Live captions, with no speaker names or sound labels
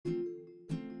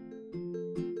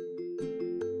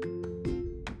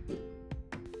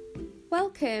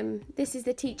Welcome. This is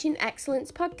the Teaching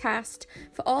Excellence podcast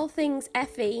for all things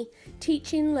FE,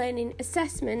 teaching, learning,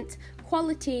 assessment,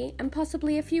 quality, and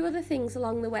possibly a few other things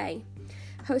along the way.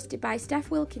 Hosted by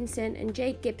Steph Wilkinson and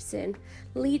Jade Gibson,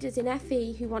 leaders in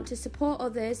FE who want to support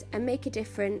others and make a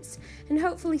difference, and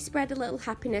hopefully spread a little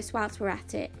happiness whilst we're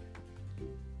at it.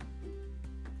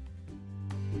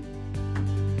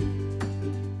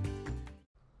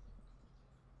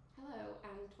 Hello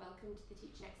and welcome to the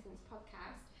Teaching Excellence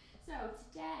podcast. So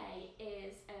today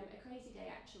is a crazy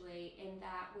day actually, in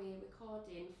that we're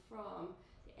recording from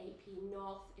the AP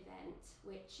North event,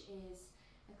 which is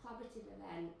a collaborative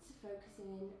event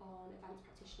focusing on advanced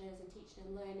practitioners and teaching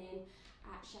and learning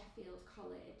at Sheffield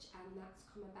College, and that's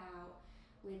come about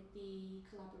with the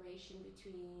collaboration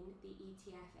between the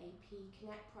ETF AP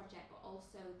Connect project but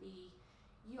also the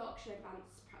Yorkshire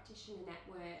Advanced Practitioner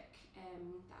Network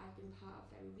that I've been part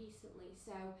of very recently.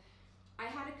 So I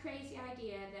had a crazy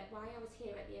idea that while I was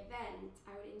here at the event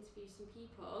I would interview some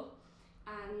people,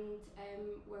 and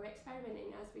we're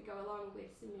experimenting as we go along with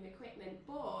some new equipment,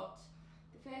 but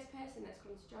the first person that's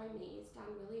come to join me is Dan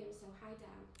Williams. So hi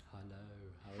Dan. Hello,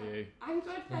 how are you? I'm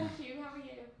good, thank you. How are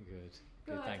you?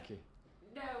 Good, thank you.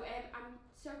 No, I'm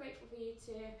so grateful for you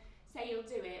to say you'll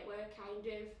do it. We're kind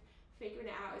of figuring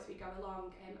it out as we go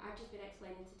along. I've just been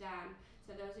explaining to Dan,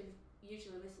 so those who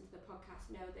usually listen to the podcast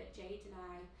know that Jade and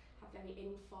I have very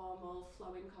informal,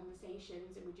 flowing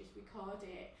conversations, and we just record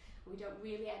it. We don't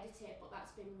really edit it, but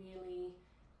that's been really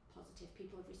positive.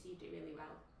 People have received it really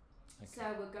well. Okay. So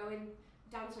we're going.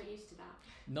 Dan's not used to that.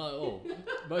 Not at all.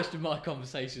 Most of my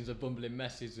conversations are bumbling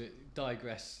messes that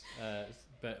digress,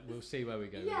 but we'll see where we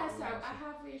go. Yeah, so I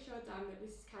have reassured Dan that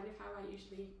this is kind of how I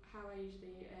usually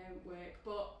work.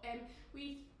 But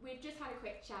we've just had a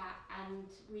quick chat, and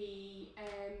we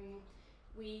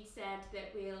said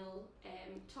that we'll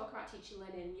talk about teaching and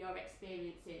learning, your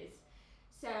experiences.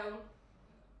 So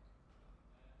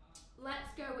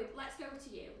let's go to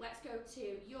you. Let's go to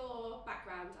your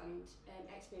background and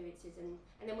experiences, and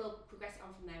then we'll progress it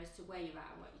on from there as to where you're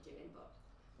at and what you're doing. But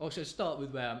also start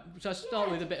with where shall I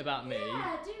start with a bit about me?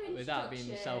 Yeah, do without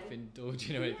being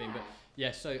self-indulgent or anything. But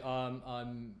yeah, so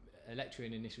I'm a lecturer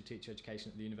in initial teacher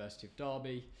education at the University of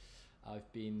Derby.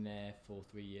 I've been there for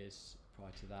 3 years.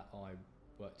 Prior to that, I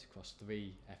worked across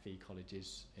 3 FE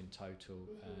colleges in total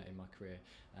in my career.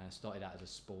 Started out as a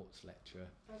sports lecturer,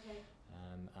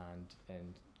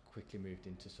 and quickly moved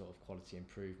into sort of quality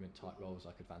improvement type roles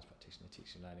like advanced practitioner,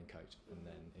 teaching and learning coach, and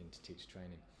then into teacher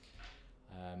training.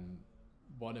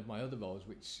 One of my other roles,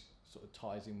 which sort of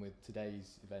ties in with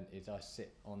today's event, is I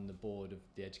sit on the board of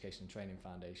the Education and Training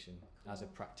Foundation as a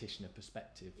practitioner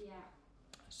perspective. Yeah.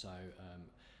 So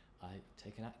I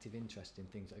take an active interest in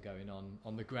things that are going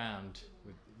on the ground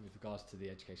with regards to the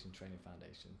Education and Training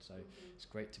Foundation. So it's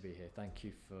great to be here. Thank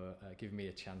you for giving me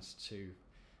a chance to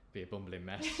be a bumbling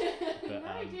mess. But,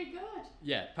 no, you did good.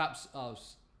 Yeah, perhaps I'll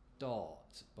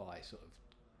start by sort of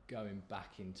going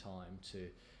back in time to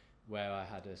where I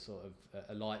had a sort of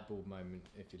a light bulb moment,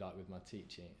 if you like, with my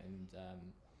teaching. And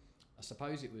I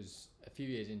suppose it was a few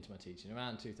years into my teaching,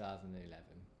 around 2011.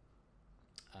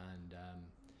 And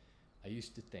I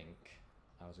used to think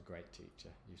I was a great teacher.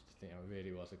 I used to think I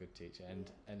really was a good teacher,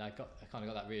 and I kind of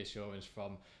got that reassurance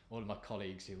from all of my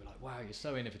colleagues who were like, "Wow, you're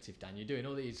so innovative, Dan. You're doing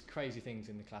all these crazy things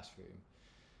in the classroom."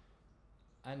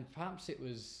 And perhaps it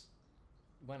was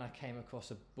when I came across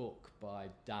a book by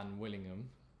Dan Willingham.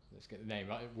 Let's get the name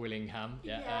right. Willingham.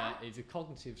 Yeah. He's a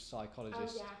cognitive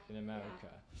psychologist in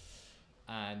America,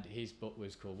 and his book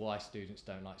was called "Why Students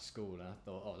Don't Like School." And I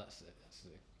thought, oh, that's a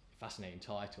fascinating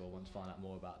title. I want to find out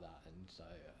more about that, and so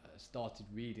I started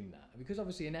reading that. And because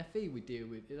obviously in FE we deal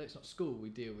with, it's not school, we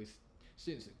deal with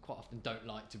students that quite often don't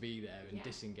like to be there and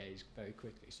disengage very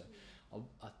quickly. So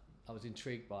I was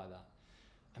intrigued by that,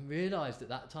 and realised at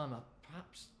that time I'd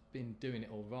perhaps been doing it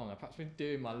all wrong. I'd perhaps been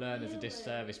doing my learners a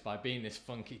disservice by being this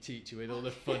funky teacher with all the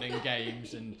fun and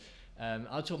games. And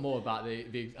I'll talk more about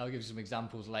I'll give you some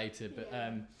examples later. But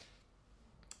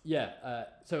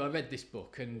so I read this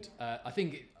book, and I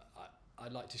think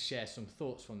I'd like to share some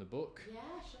thoughts from the book. Yeah,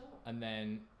 sure. And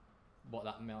then what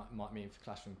that might mean for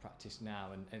classroom practice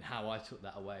now, and how I took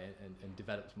that away and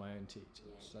developed my own teaching.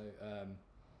 Yeah. So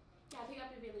I think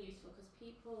that'd be really useful,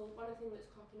 because one of the things that's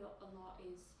cropping up a lot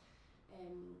is,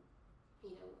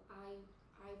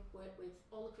 I work with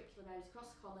all the curriculum areas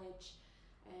across college,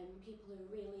 people who are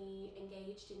really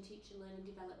engaged in teaching, learning,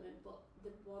 development, but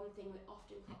the one thing that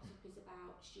often crops up is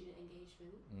about student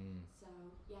engagement. So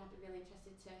yeah, I'd be really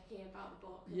interested to hear about the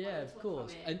book. And Yeah, what you of took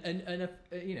course. from it.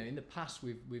 And you know, in the past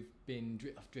we've been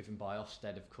driven by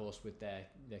Ofsted, of course, with they're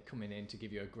coming in to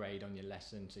give you a grade on your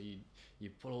lesson. So you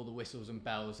pull all the whistles and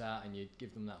bells out and you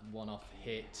give them that one-off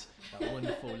hit, that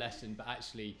wonderful lesson. But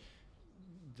actually,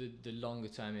 the longer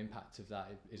term impact of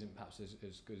that isn't perhaps as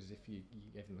good as if you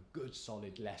gave them a good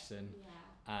solid lesson. Yeah.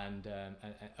 And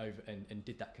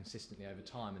did that consistently over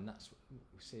time, and that's what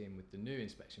we're seeing with the new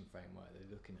inspection framework. They're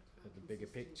looking at the bigger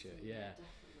picture,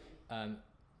 Definitely.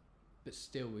 But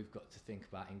still we've got to think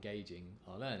about engaging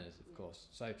our learners, of course.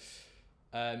 So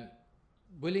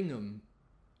Willingham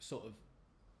sort of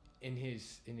in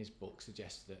his book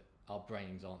suggests that our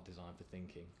brains aren't designed for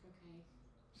thinking.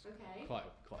 Okay. Quite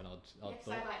an odd Yes,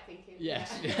 thought. I like thinking.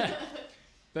 Yes, Yeah.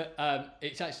 But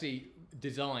it's actually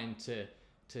designed to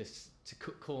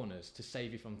cut corners, to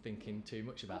save you from thinking too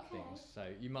much about things. So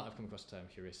you might have come across the term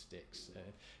heuristics,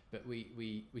 but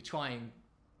we try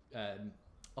and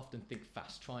often think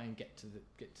fast, try and get to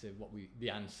the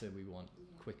answer we want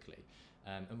quickly,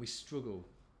 and we struggle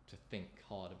to think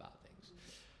hard about things.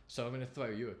 So I'm going to throw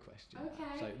you a question.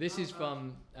 Okay. So this is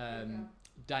from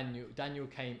Daniel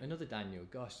Kahneman, another Daniel.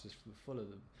 Gosh, there's full of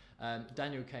them.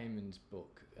 Daniel Kahneman's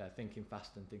book, Thinking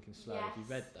Fast and Thinking Slow. Yes. Have you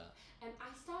read that? I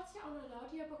started it on an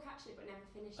audiobook actually, but never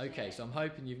finished it. Okay, so I'm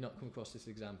hoping you've not come across this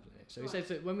example in it. So he Right. says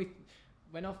that when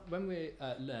we're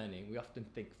learning, we often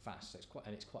think fast. So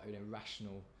it's quite an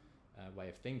irrational way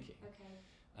of thinking.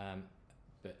 Okay.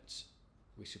 But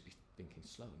we should be thinking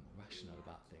slow and more rational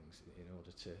about things in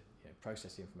order to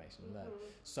process the information and learn.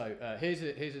 So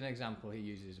here's an example he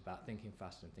uses about thinking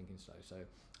fast and thinking slow. So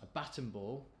a bat and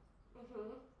ball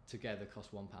together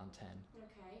cost £1.10.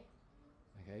 Okay.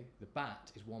 Okay, the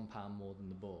bat is £1 more than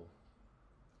the ball.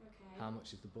 Okay. How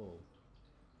much is the ball?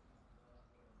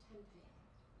 10p.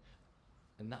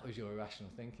 And that was your irrational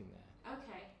thinking there.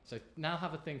 Okay. So now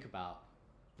have a think about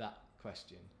that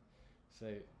question. So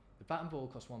the bat and ball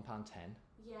cost £1.10.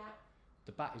 Yeah.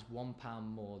 The bat is £1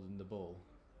 more than the ball.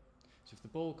 So if the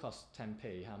ball costs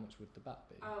 10p, how much would the bat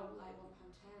be? Oh, like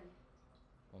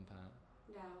 £1.10. £1.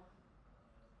 No.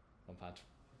 £1.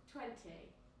 20.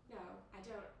 No, I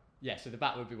don't. Yeah, so the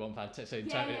bat would be £1. So in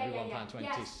total it'd be £1.20.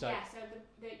 Yes, So yeah. So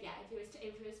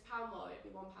if it was pound more, it'd be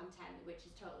 £1.10, which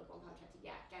is totally £1.20.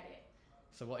 Yeah, get it.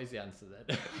 So what is the answer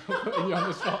then? Putting you on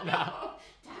the spot now.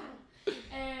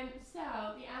 Damn. So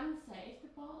the answer, if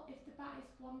the bat is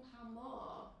 £1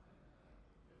 more.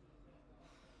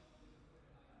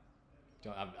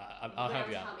 I'll help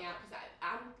you out. Help me out because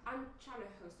I'm trying to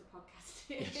host a podcast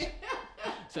here. Yes.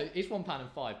 So it's £1 and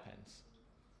 5 pence.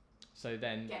 So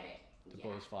then Get it. the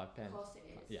ball is 5 pence. Of course it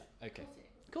is. Yeah. Okay.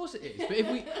 Of course it is. Of course it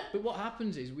is. But what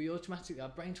happens is we automatically, our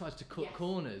brain tries to cut Yes.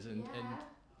 corners and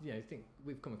Yeah. think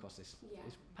we've come across this. Yeah.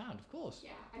 It's pound, of course.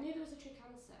 Yeah, I knew there was a trick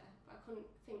answer, but I couldn't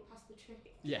think past the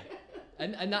trick. Yeah.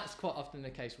 And that's quite often the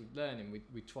case with learning.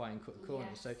 We try and cut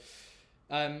corners.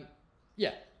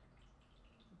 Yes. So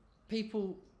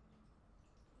people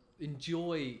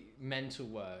enjoy mental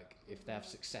work if they have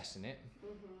success in it,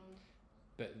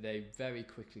 but they very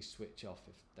quickly switch off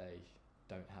if they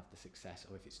don't have the success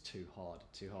or if it's too hard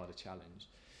a challenge.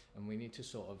 And we need to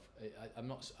sort of,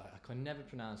 I can never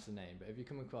pronounce the name, but if you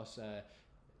come across,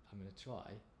 I'm going to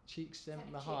try,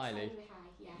 Csikszentmihalyi.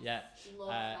 Yes. Yeah. Love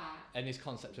that. And this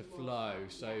concept of Love flow.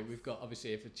 that, So yes. we've got,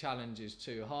 obviously, if a challenge is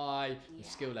too high, the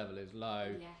skill level is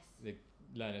low, Yes. the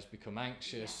learners become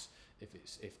anxious. If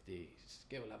the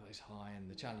skill level is high and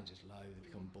the challenge is low, they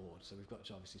become bored. So we've got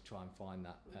to obviously try and find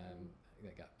that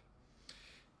gap.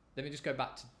 Let me just go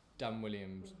back to Dan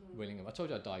Willingham. I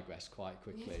told you I digress quite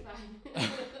quickly. It's fine.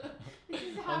 This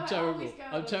is how I'm it terrible. always goes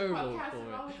I'm on terrible podcasts for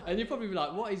and all it. of And you'll them. probably be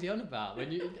like, "What is he on about?"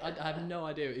 I have no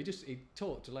idea. He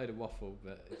talked a load of waffle,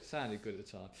 but it sounded good at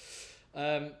the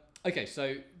time. Okay,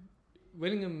 so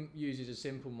Willingham uses a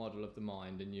simple model of the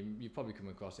mind, and you've probably come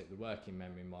across it. The working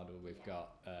memory model. We've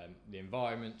got the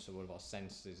environment, so all of our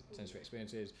sensory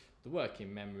experiences. The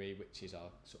working memory, which is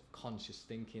our sort of conscious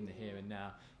thinking, the here and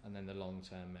now, and then the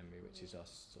long-term memory, which is our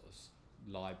sort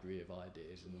of library of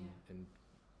ideas and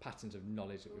patterns of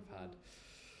knowledge that we've had.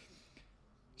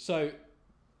 So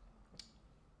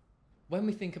when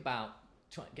we think about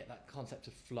trying to get that concept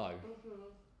of flow,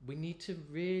 we need to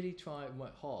really try and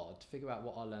work hard to figure out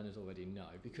what our learners already know,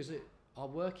 because our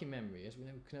working memory, as we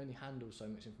know, can only handle so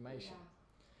much information.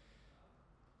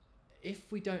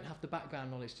 If we don't have the background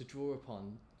knowledge to draw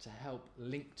upon to help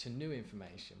link to new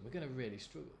information, we're going to really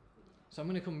struggle. So I'm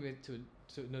going to come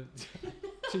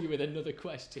to you with another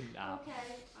question now. Okay,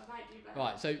 I might do that.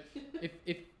 Right. So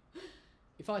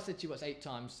if I said to you, what's 8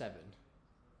 times 7?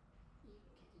 You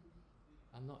kidding me?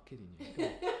 I'm not kidding you. Go on.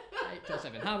 8 times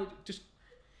 7. How would just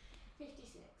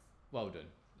 56. well done.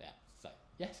 Yeah. So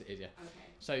yes, it is. Yeah. Okay.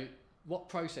 So what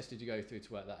process did you go through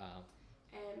to work that out?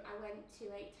 I went to 8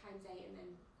 times 8 and then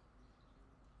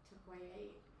took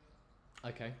away 8.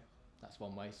 Okay, that's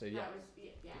one way. So yeah. That was,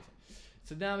 yeah.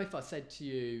 So now, if I said to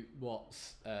you,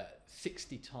 what's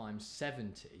 60 times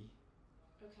 70?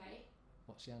 Okay.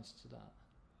 What's the answer to that?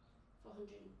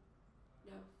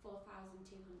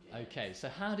 4,200. Okay, so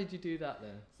how did you do that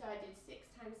then? So I did 6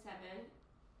 times 7.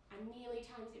 I nearly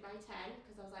times it by 10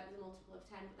 because I was like, there's a multiple of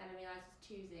 10, but then I realised it's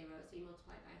 2 zeros, so you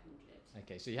multiply it by 100.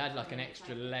 Okay, so you had like an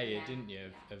extra layer, didn't you,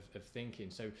 yeah. of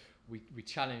thinking. So we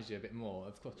challenged you a bit more.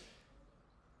 Of course,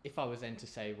 if I was then to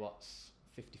say what's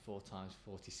 54 times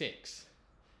 46,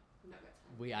 I'm not got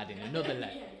time. we add in another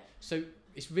layer. Yeah. So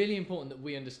it's really important that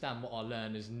we understand what our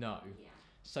learners know, Yeah.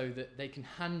 so that they can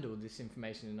handle this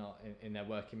information in their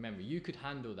working memory. You could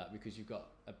handle that because you've got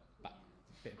a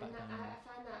bit of And background. I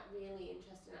find that really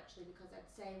interesting actually, because I'd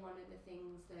say one of the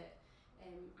things that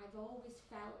I've always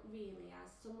felt really as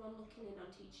someone looking in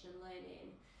on teaching and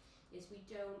learning is we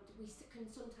can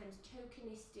sometimes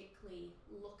tokenistically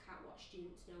look at what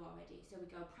students know already. So we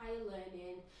go prior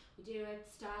learning, we do a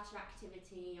starter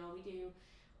activity, or we do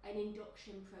an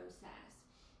induction process.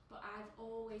 But I've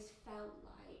always felt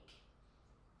like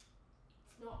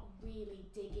it's not really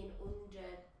digging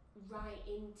right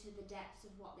into the depths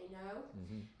of what they know.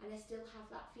 Mm-hmm. And I still have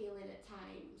that feeling at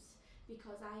times,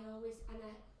 because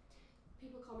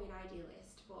people call me an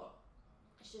idealist, but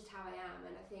it's just how I am.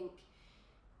 And I think,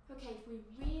 okay, if we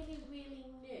really, really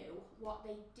knew what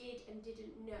they did and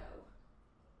didn't know,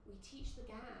 we teach the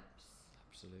gaps.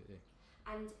 Absolutely.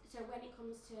 And so when it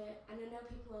comes to, and I know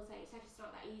people will say it's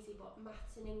not that easy, but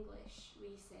maths and English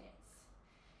resits,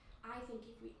 I think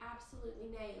if we absolutely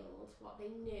nailed what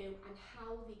they knew and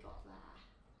how they got there,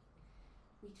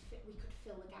 we could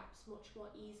fill the gaps much more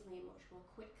easily and much more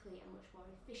quickly and much more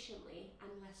efficiently and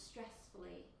less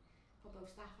stressfully for both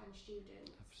staff and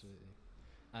students. Absolutely.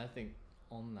 And I think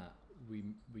on that, we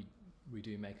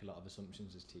do make a lot of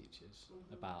assumptions as teachers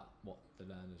about what the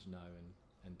learners know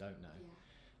and don't know.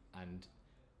 Yeah. And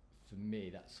for me,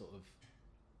 that sort of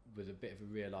was a bit of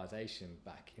a realisation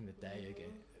back in the day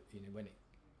again, when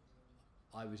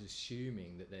I was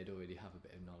assuming that they'd already have a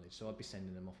bit of knowledge, so I'd be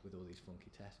sending them off with all these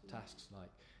funky tasks like,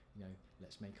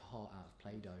 let's make a heart out of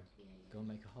Play-Doh. Go and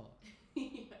make a heart.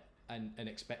 And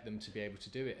expect them to be able to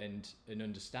do it and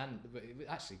understand. But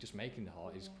actually, just making the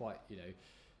heart is quite,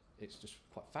 it's just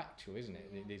quite factual, isn't it?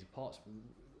 Yeah. These are parts.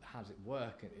 How does it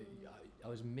work? And I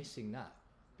was missing that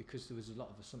because there was a lot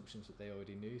of assumptions that they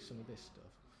already knew some of this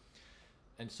stuff.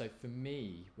 And so for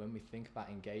me, when we think about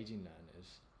engaging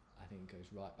learners, I think it goes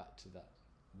right back to that.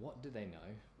 What do they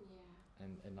know? Yeah.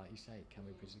 And like you say, can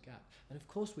we bridge the gap? And of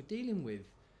course, we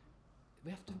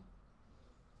have to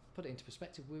put it into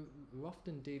perspective. We're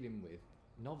often dealing with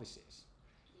novices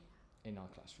in our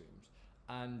classrooms,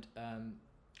 and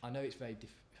I know it's very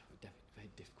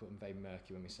difficult and very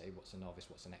murky when we say what's a novice,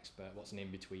 what's an expert, what's an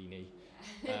in-betweenie.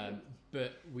 Yeah.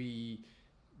 But we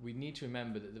need to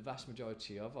remember that the vast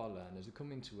majority of our learners are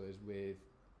coming to us with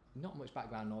not much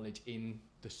background knowledge in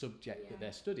the subject that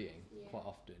they're studying quite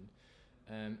often,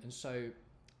 and so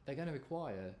they're going to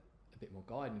require a bit more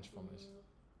guidance from us,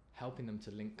 helping them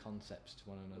to link concepts to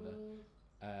one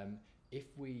another.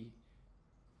 If we,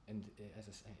 and as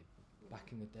I say,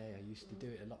 back in the day I used to do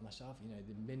it a lot myself,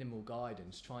 the minimal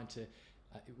guidance, trying to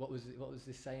what was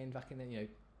this saying back in then,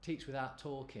 teach without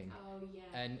talking. Oh yeah.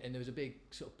 And there was a big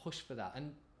sort of push for that,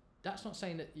 and that's not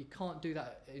saying that you can't do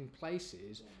that in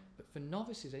places, but for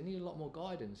novices they need a lot more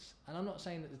guidance. And I'm not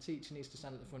saying that the teacher needs to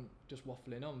stand at the front just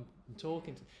waffling on and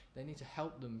talking to, they need to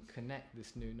help them connect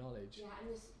this new knowledge. Yeah, and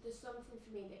there's something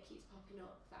for me that keeps popping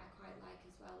up that I quite like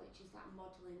as well, which is that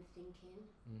modelling thinking.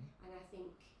 And I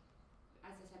think,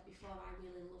 as I said before, I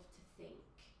really love to think.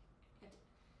 I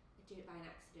do it by an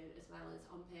accident as well as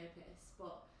on purpose,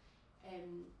 but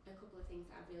a couple of things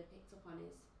that I've really picked up on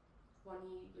is,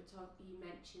 one, you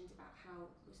mentioned about how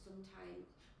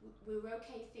we're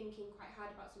okay thinking quite hard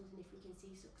about something if we can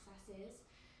see successes,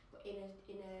 but in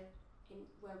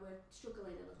where we're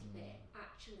struggling a little bit,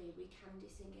 actually we can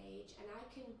disengage. And I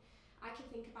can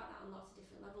think about that on lots of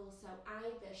different levels. So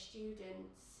either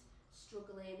students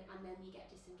struggling and then you get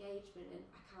disengagement and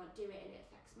I can't do it and it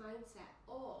affects mindset,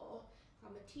 or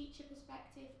from a teacher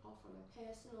perspective or from a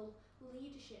personal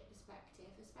leadership perspective,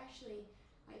 especially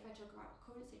like if I talk about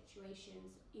current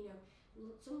situations,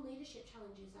 some leadership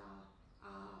challenges are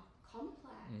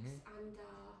complex and you've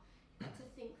got to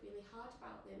think really hard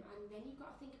about them, and then you've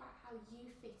got to think about how you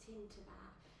fit into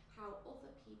that, how other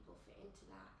people fit into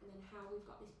that, and then how we've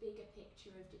got this bigger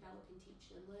picture of developing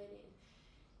teaching and learning.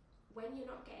 When you're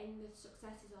not getting the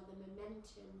successes or the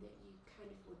momentum that you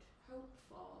kind of would hope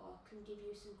for or can give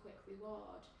you some quick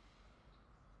reward,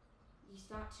 you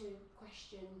start to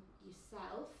question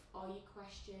yourself, or you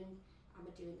question, am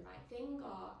I doing the right thing,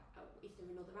 or is there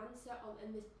another answer?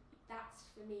 And that's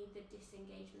for me the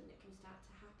disengagement that can start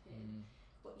to happen.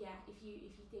 But yeah, if you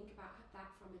think about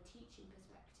that from a teaching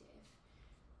perspective,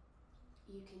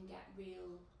 you can get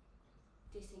real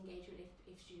disengagement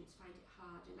if students find it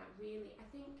hard. And that really, I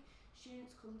think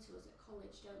students come to us at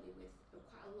college, don't they, with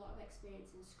quite a lot of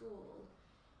experience in school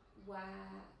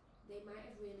where they might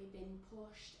have really been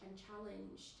pushed and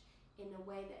challenged in a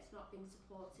way that's not been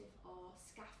supportive or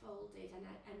scaffolded, and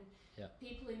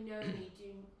people who know me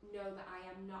do know that I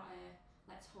am not a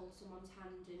let's hold someone's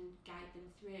hand and guide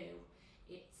them through.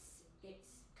 It's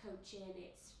coaching,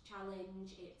 it's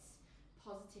challenge, it's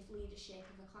positive leadership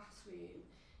of a classroom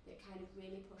that kind of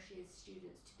really pushes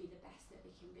students to be the best that they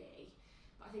can be.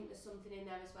 But I think there's something in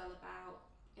there as well about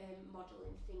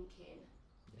modelling thinking,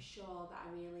 for sure, that I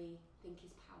really think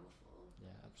is powerful.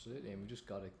 Yeah, absolutely. And we've just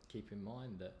got to keep in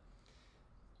mind that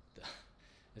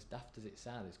as daft as it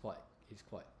sounds, it's quite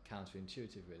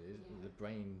counterintuitive, really, isn't it? The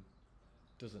brain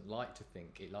doesn't like to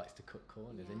think, it likes to cut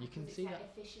corners, and you can see that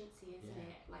efficiency, isn't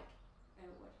it? Like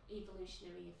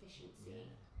evolutionary efficiency.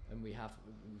 And we've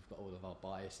got all of our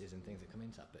biases and things that come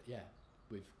into that, but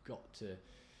we've got to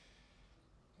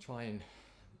try and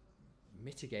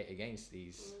mitigate against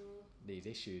these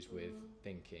issues with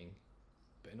thinking.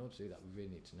 But in order to do that, we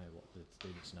really need to know what the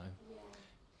students know.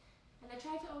 And I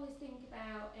try to always think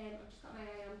about, I've just got my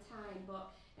eye on time,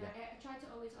 but I try to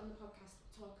always on the podcast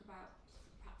talk about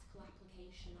practical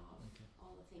application of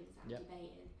all the things that I'm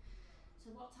debating.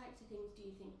 So what types of things do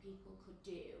you think people could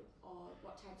do, or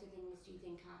what types of things do you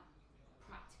think are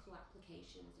practical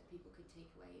applications that people could take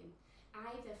away, and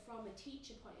either from a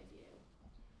teacher point of view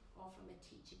or from a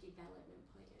teacher development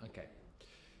point of view?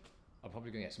 I'm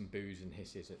probably going to get some boos and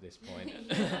hisses at this point.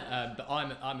 But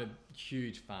I'm a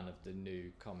huge fan of the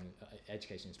new Common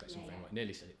Education Inspection Framework.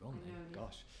 Nearly said it wrong then,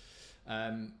 gosh.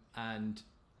 And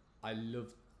I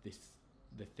love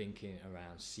the thinking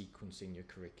around sequencing your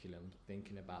curriculum,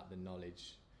 thinking about the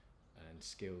knowledge and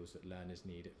skills that learners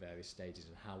need at various stages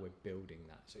and how we're building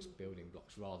that. So it's building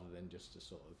blocks rather than just a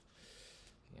sort of,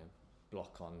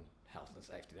 block on health and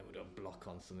safety, then we'll do a block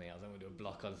on something else, then we'll do a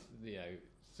block on,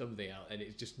 something else, and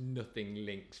it's just nothing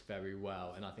links very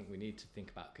well. And I think we need to think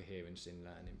about coherence in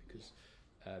learning because,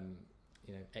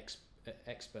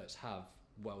 experts have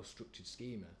well-structured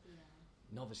schema.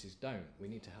 Novices don't. We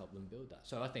need to help them build that.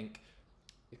 So I think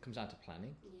it comes down to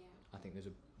planning. I think there's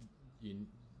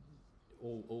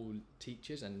all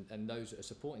teachers and those that are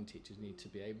supporting teachers need to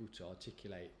be able to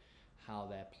articulate how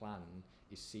their plan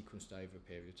is sequenced over a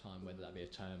period of time, whether that be a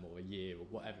term or a year or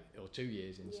whatever, or 2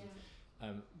 years in some.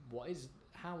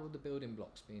 How are the building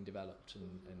blocks being developed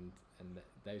and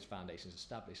those foundations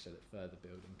established so that further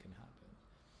building can happen?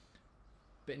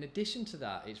 But in addition to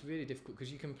that, it's really difficult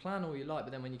because you can plan all you like,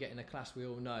 but then when you get in a class, we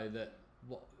all know that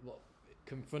what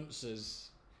confronts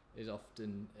us is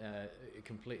often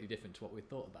completely different to what we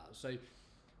thought about. So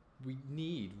we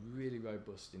need really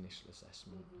robust initial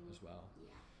assessment as well.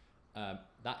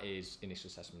 That is initial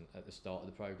assessment at the start of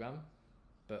the programme,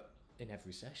 but in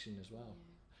every session as well.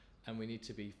 And we need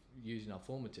to be using our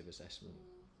formative assessment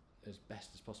as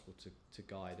best as possible to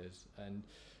guide us. And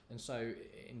so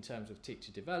in terms of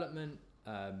teacher development,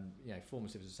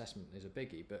 formative assessment is a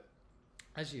biggie, but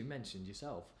as you mentioned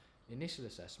yourself, initial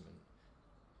assessment,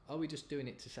 are we just doing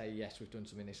it to say, yes, we've done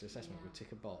some initial assessment, we'll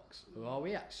tick a box? Or are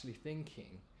we actually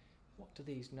thinking, what do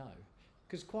these know?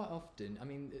 Because quite often,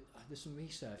 there's some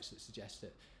research that suggests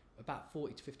that about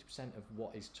 40 to 50% of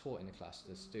what is taught in the class,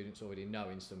 the students already know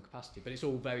in some capacity, but it's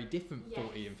all very different,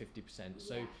 40 and 50%.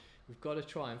 So we've got to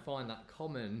try and find the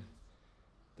common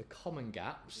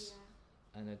gaps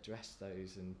and address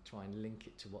those and try and link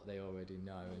it to what they already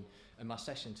know. And my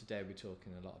session today, we're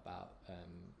talking a lot about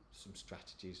some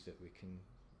strategies that we can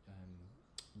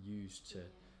use to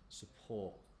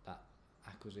support that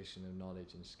acquisition of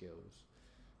knowledge and skills.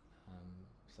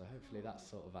 So hopefully that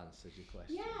sort of answers your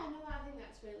question. I think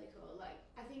that's really cool.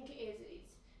 I think it is.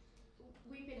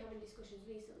 We've been having discussions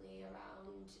recently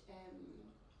around,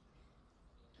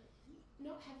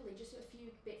 not heavily, just a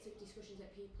few bits of discussions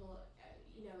that people,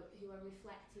 who are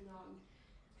reflecting on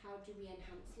how do we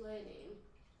enhance learning,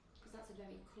 because that's a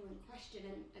very current question.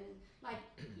 And like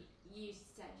you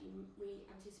said, we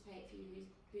anticipate a few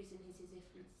boos and hisses if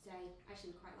we'd say,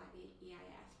 actually we quite like the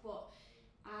EIF, but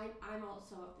I'm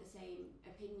also of the same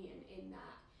opinion in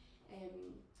that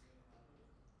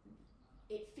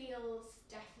it feels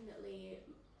definitely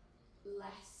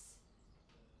less,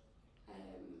 I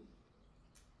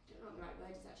don't know what the right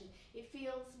word is actually, it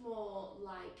feels more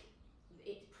like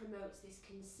it promotes this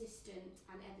consistent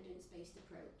and evidence-based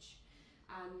approach,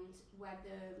 and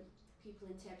whether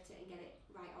people interpret it and get it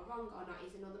right or wrong or not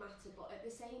is another matter, but at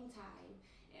the same time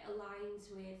it aligns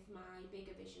with my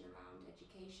bigger vision around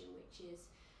education, which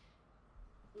is,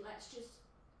 let's just,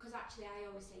 because actually I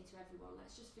always say to everyone,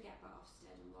 let's just forget about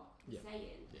Ofsted and what we're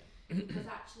saying, because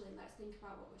actually let's think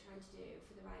about what we're trying to do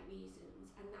for the right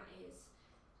reasons, and that is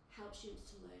help students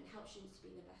to learn, help students to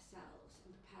be their best selves and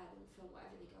prepare them for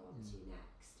whatever they go on to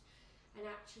next, and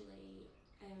actually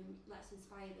let's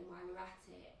inspire them while we're at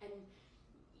it. And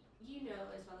you know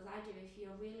as well as I do, if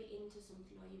you're really into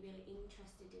something or you're really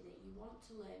interested in it, you want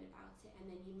to learn about it, and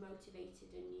then you're motivated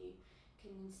and you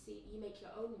can see, you make your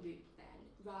own route then,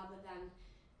 rather than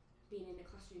being in a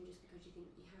classroom just because you think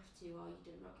you have to, or you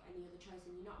don't get any other choice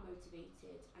and you're not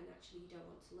motivated and actually you don't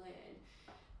want to learn.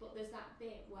 But there's that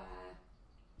bit where,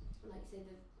 like say,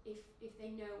 if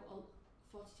they know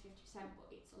 40 to 50%, but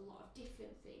it's a lot of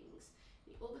different things,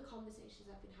 the other conversations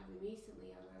I've been having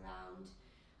recently are around,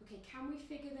 okay, can we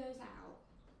figure those out?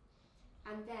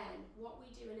 And then what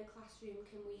we do in a classroom,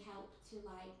 can we help to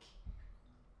like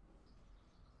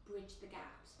bridge the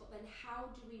gaps? But then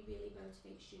how do we really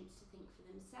motivate students to think for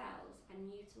themselves and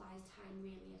utilise time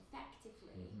really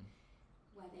effectively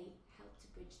where they help to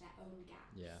bridge their own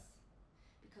gaps? Yeah.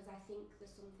 Because I think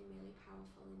there's something really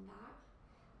powerful in that.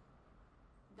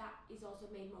 That is also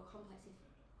made more complex if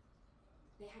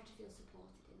they have to feel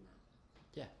supported in that.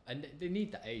 Yeah, and they need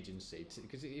that agency,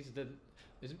 because you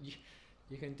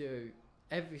can do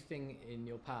everything in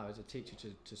your power as a teacher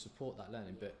to support that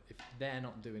learning, but if they're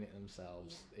not doing it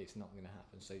themselves, it's not going to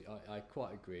happen. So I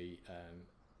quite agree.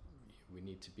 We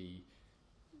need to be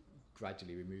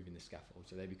gradually removing the scaffold,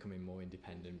 so they're becoming more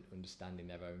independent, understanding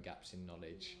their own gaps in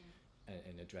knowledge,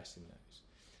 and addressing those.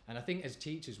 And I think as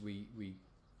teachers, we've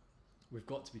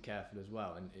got to be careful as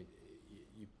well. And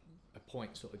a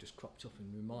point sort of just cropped up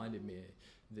and reminded me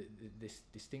this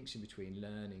distinction between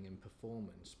learning and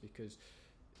performance, because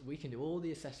we can do all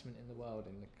the assessment in the world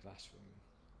in the classroom,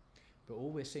 but all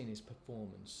we're seeing is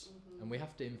performance, and we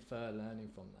have to infer learning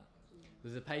from that.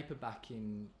 There's a paper back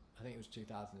in, I think it was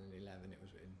 2011, it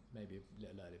was written maybe a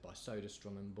little earlier, by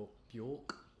Soderstrom and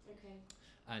Bjork,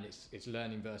 and it's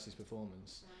learning versus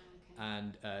performance.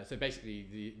 And so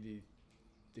basically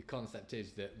the concept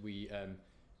is that we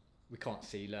can't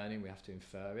see learning, we have to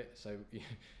infer it. So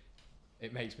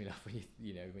it makes me laugh when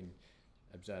when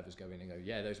observers go in and go,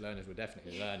 yeah, those learners were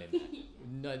definitely learning.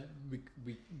 No,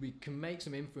 we can make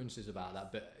some inferences about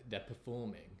that, but they're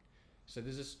performing. So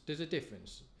there's a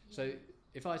difference. So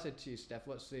if I said to you, Steph,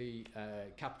 what's the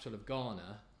capital of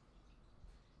Ghana?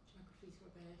 Geography's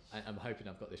rubbish. I'm hoping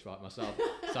I've got this right myself.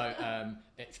 So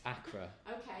it's Accra.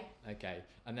 Okay.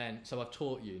 And then, so I've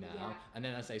taught you now, and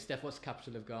then I say, Steph, what's the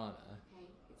capital of Ghana? Okay,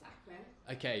 it's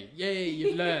Accra. Okay, yay,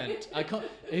 you've learned.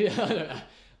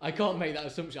 I can't make that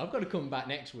assumption. I've got to come back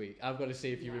next week. I've got to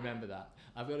see if you remember that.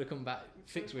 I've got to come back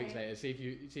 6 weeks later, see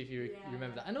if you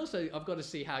remember that. And also, I've got to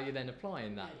see how you're then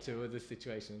applying that to other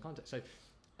situations and contexts. So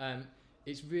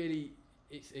it's really,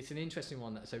 it's an interesting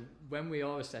one. So when we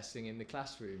are assessing in the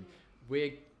classroom,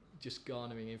 we're just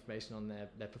garnering information on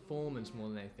their performance more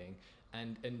than anything.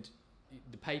 And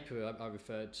the paper I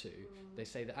referred to, they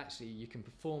say that actually you can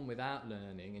perform without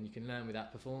learning and you can learn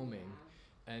without performing.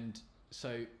 And so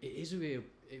it is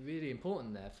really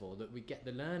important, therefore, that we get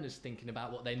the learners thinking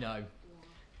about what they know,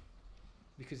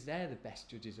 because they're the best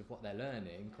judges of what they're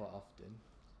learning quite often.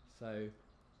 So,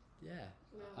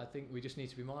 I think we just need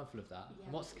to be mindful of that.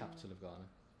 And what's the capital of Ghana?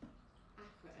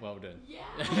 Accra. Well done. Yeah.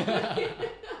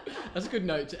 That's a good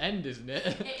note to end, isn't it?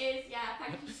 It is, yeah.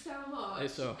 Thank you so much.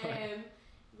 It's all right.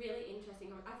 Really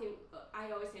interesting. I think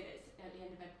I always say that at the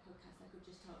end of every podcast I could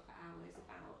just talk for hours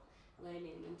about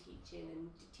learning and teaching and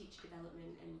teacher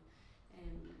development and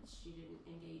student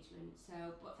engagement. So,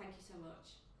 but thank you so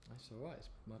much. That's all right. It's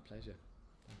my pleasure.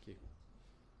 Thank you.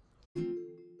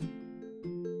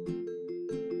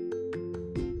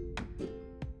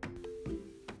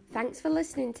 Thanks for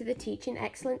listening to the Teaching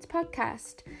Excellence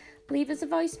podcast. Leave us a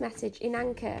voice message in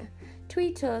Anchor.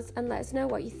 Tweet us and let us know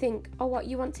what you think or what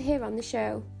you want to hear on the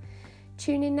show.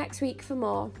 Tune in next week for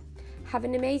more. Have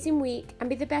an amazing week and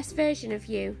be the best version of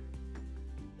you.